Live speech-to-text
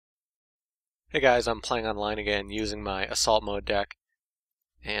Hey guys, I'm playing online again using my assault mode deck,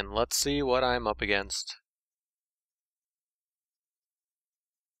 and let's see what I'm up against.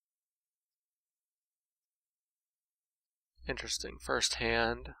 Interesting. First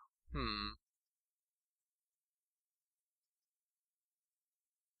hand.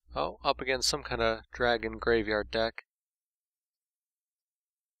 Oh, up against some kind of dragon graveyard deck.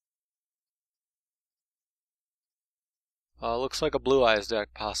 Looks like a Blue Eyes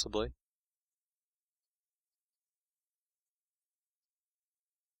deck, possibly.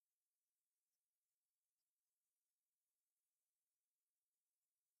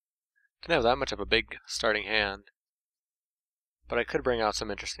 Didn't have that much of a big starting hand, but I could bring out some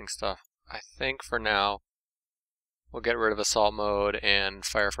interesting stuff. I think for now, we'll get rid of assault mode and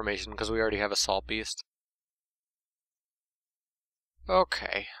fire formation because we already have assault beast.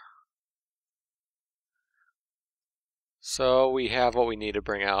 Okay. So we have what we need to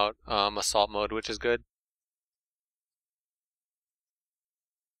bring out assault mode, which is good.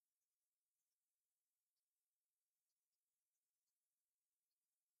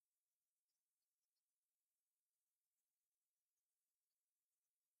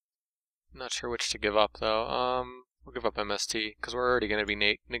 Not sure which to give up though. We'll give up MST because we're already going to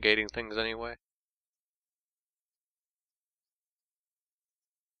be negating things anyway.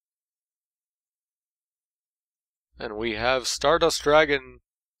 And we have Stardust Dragon.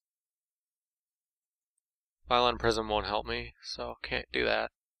 Violent Prism won't help me, so can't do that.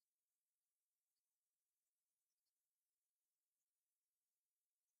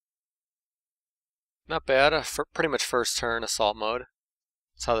 Not bad. Pretty much first turn assault mode.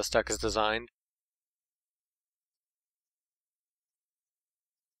 That's how this deck is designed.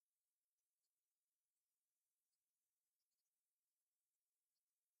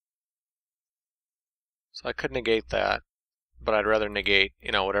 So I could negate that, but I'd rather negate,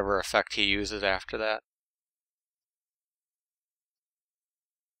 whatever effect he uses after that.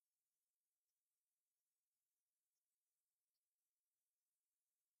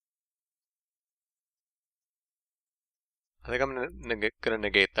 I think I'm gonna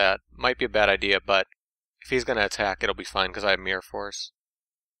negate that. Might be a bad idea, but if he's gonna attack, it'll be fine because I have Mirror Force.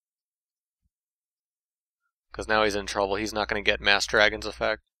 Because now he's in trouble. He's not gonna get Mass Dragon's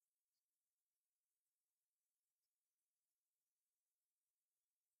effect.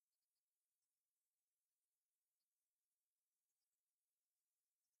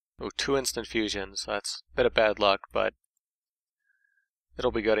 Oh, 2 instant fusions. That's a bit of bad luck, but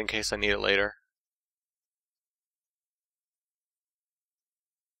it'll be good in case I need it later.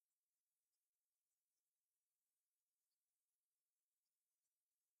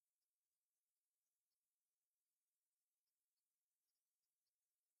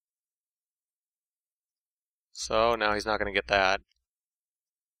 So now he's not going to get that.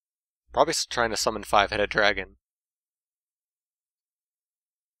 Probably trying to summon 5-headed dragon.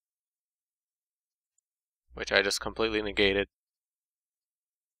 Which I just completely negated.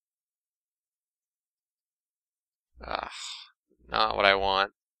 Not what I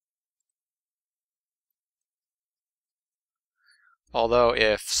want. Although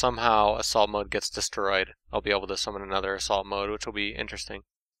if somehow assault mode gets destroyed, I'll be able to summon another assault mode, which will be interesting.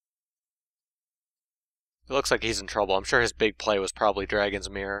 It looks like he's in trouble. I'm sure his big play was probably Dragon's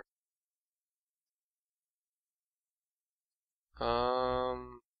Mirror.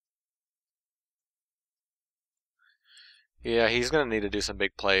 Yeah, he's going to need to do some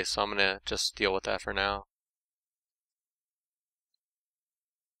big plays, so I'm going to just deal with that for now.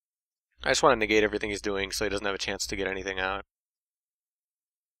 I just want to negate everything he's doing so he doesn't have a chance to get anything out.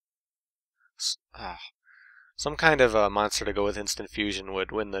 Some kind of monster to go with instant fusion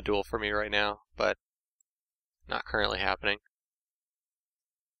would win the duel for me right now, but not currently happening.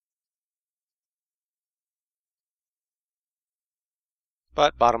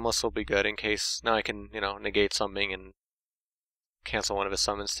 But bottomless will be good in case now I can, negate something and cancel one of his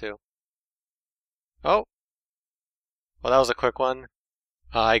summons too. Oh! Well, that was a quick one.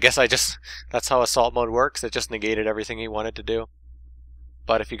 I guess that's how assault mode works. It just negated everything he wanted to do.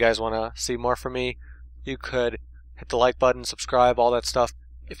 But if you guys want to see more from me, you could hit the like button, subscribe, all that stuff.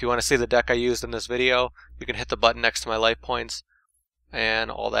 If you want to see the deck I used in this video, you can hit the button next to my life points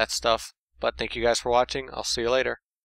and all that stuff. But thank you guys for watching. I'll see you later.